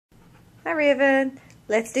Hi, Riven.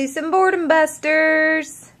 Let's do some boredom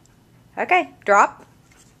busters. Okay, drop.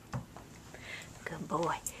 Good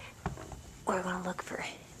boy. We're going to look for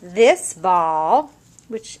this ball,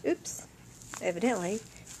 which, oops, evidently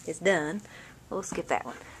is done. We'll skip that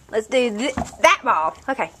one. Let's do that ball.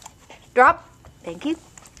 Okay, drop. Thank you.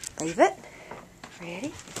 Leave it.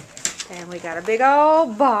 Ready? And we got a big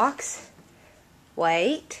old box.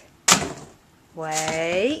 Wait.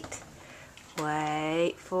 Wait.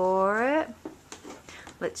 Wait for it.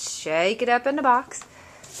 Let's shake it up in the box.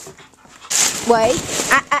 Wait.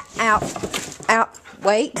 Out. Out.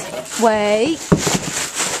 Wait. Wait.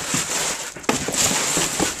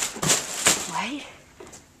 Wait.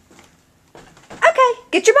 Okay.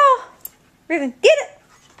 Get your ball. Riven, get it.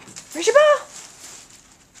 Where's your ball?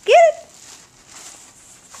 Get it.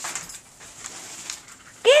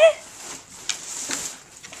 Get it.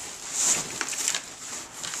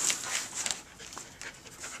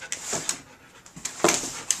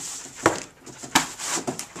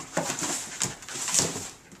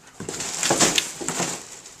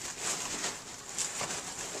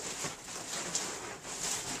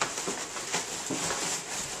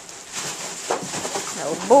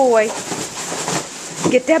 Oh boy.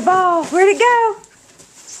 Get that ball. Where'd it go?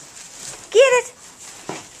 Get it.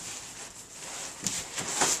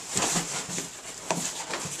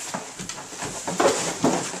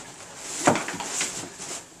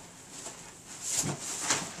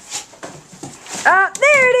 Oh,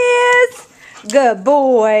 there it is. Good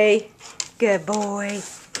boy. Good boy.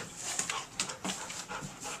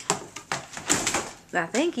 I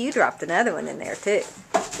think you dropped another one in there too.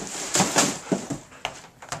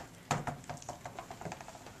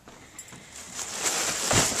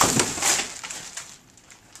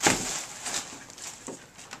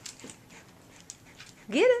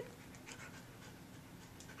 Get it?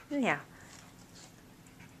 Yeah.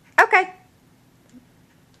 Okay.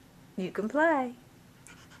 You can play.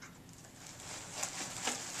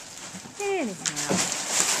 Anyhow.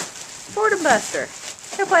 Boredom Buster.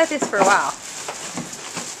 He'll play with this for a while.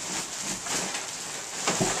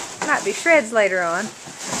 Might be shreds later on.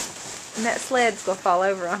 And that sled's going to fall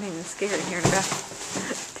over on him and scare him here in about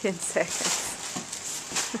 10 seconds.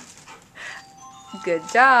 Good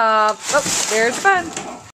job. Oh, there's fun.